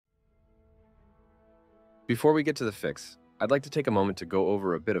Before we get to the fix, I'd like to take a moment to go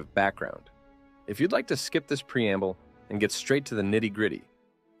over a bit of background. If you'd like to skip this preamble and get straight to the nitty-gritty,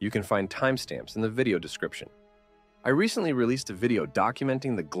 you can find timestamps in the video description. I recently released a video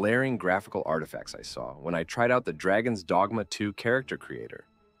documenting the glaring graphical artifacts I saw when I tried out the Dragon's Dogma 2 character creator.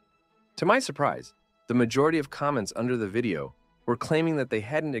 To my surprise, the majority of comments under the video were claiming that they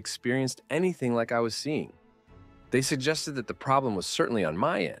hadn't experienced anything like I was seeing. They suggested that the problem was certainly on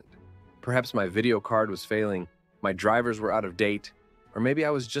my end. Perhaps my video card was failing, my drivers were out of date, or maybe I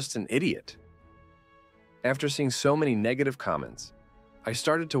was just an idiot. After seeing so many negative comments, I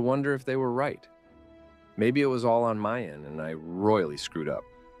started to wonder if they were right. Maybe it was all on my end and I royally screwed up.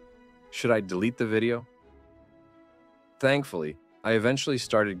 Should I delete the video? Thankfully, I eventually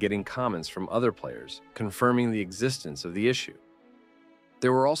started getting comments from other players confirming the existence of the issue.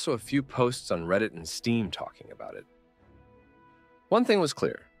 There were also a few posts on Reddit and Steam talking about it. One thing was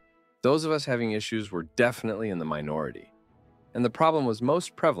clear. Those of us having issues were definitely in the minority, and the problem was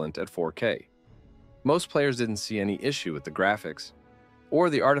most prevalent at 4K. Most players didn't see any issue with the graphics, or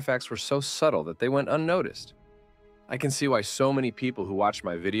the artifacts were so subtle that they went unnoticed. I can see why so many people who watched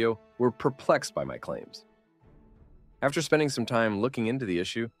my video were perplexed by my claims. After spending some time looking into the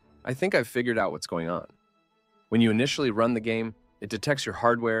issue, I think I've figured out what's going on. When you initially run the game, it detects your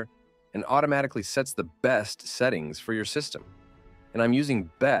hardware and automatically sets the best settings for your system. And I'm using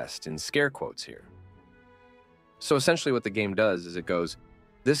best in scare quotes here. So essentially what the game does is it goes,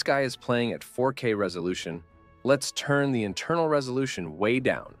 this guy is playing at 4K resolution, let's turn the internal resolution way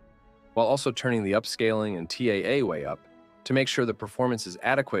down, while also turning the upscaling and TAA way up to make sure the performance is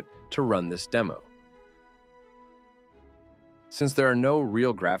adequate to run this demo. Since there are no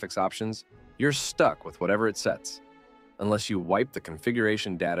real graphics options, you're stuck with whatever it sets, unless you wipe the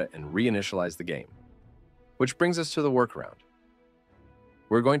configuration data and reinitialize the game. Which brings us to the workaround.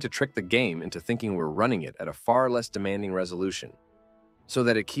 We're going to trick the game into thinking we're running it at a far less demanding resolution, so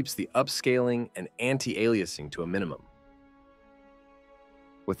that it keeps the upscaling and anti-aliasing to a minimum.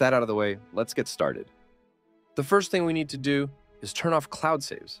 With that out of the way, let's get started. The first thing we need to do is turn off cloud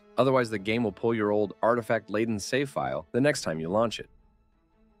saves, otherwise the game will pull your old artifact-laden save file the next time you launch it.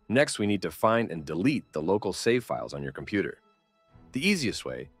 Next, we need to find and delete the local save files on your computer. The easiest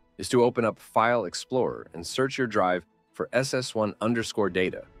way is to open up File Explorer and search your drive for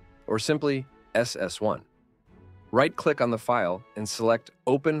ss1_data, or simply SS1. Right-click on the file and select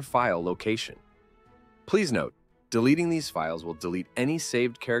Open File Location. Please note, deleting these files will delete any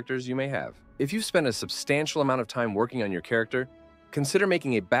saved characters you may have. If you've spent a substantial amount of time working on your character, consider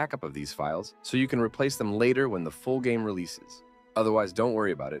making a backup of these files so you can replace them later when the full game releases. Otherwise, don't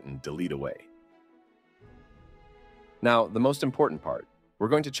worry about it and delete away. Now, the most important part. We're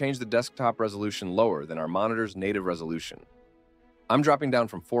going to change the desktop resolution lower than our monitor's native resolution. I'm dropping down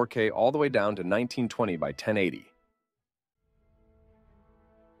from 4K all the way down to 1920 by 1080.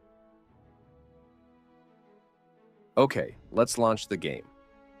 Okay, let's launch the game.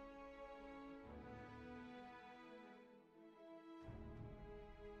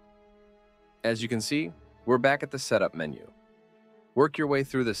 As you can see, we're back at the setup menu. Work your way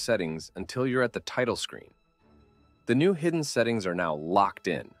through the settings until you're at the title screen. The new hidden settings are now locked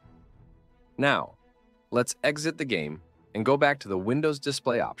in. Now, let's exit the game and go back to the Windows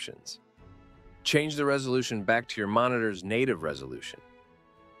display options. Change the resolution back to your monitor's native resolution.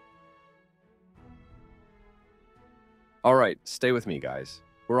 Alright, stay with me guys.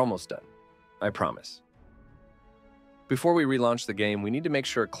 We're almost done. I promise. Before we relaunch the game, we need to make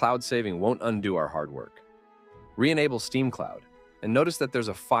sure cloud saving won't undo our hard work. Re-enable Steam Cloud, and notice that there's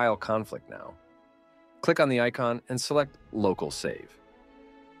a file conflict now. Click on the icon and select Local Save.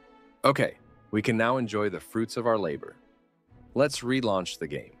 Okay, we can now enjoy the fruits of our labor. Let's relaunch the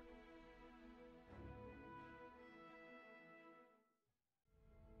game.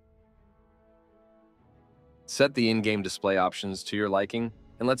 Set the in-game display options to your liking,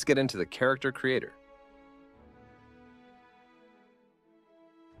 and let's get into the character creator.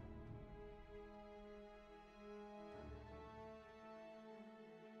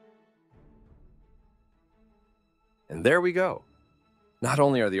 And there we go. Not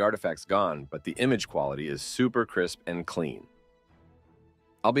only are the artifacts gone, but the image quality is super crisp and clean.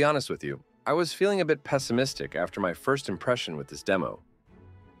 I'll be honest with you, I was feeling a bit pessimistic after my first impression with this demo.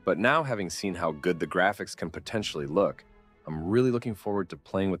 But now, having seen how good the graphics can potentially look, I'm really looking forward to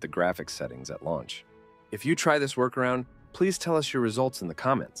playing with the graphics settings at launch. If you try this workaround, please tell us your results in the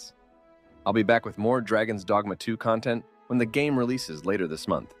comments. I'll be back with more Dragon's Dogma 2 content when the game releases later this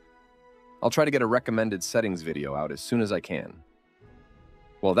month. I'll try to get a recommended settings video out as soon as I can.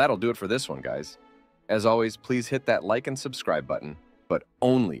 Well, that'll do it for this one, guys. As always, please hit that like and subscribe button. but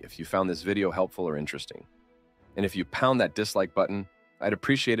only if you found this video helpful or interesting. And if you pound that dislike button, I'd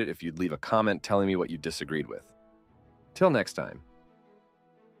appreciate it if you'd leave a comment telling me what you disagreed with. Till next time.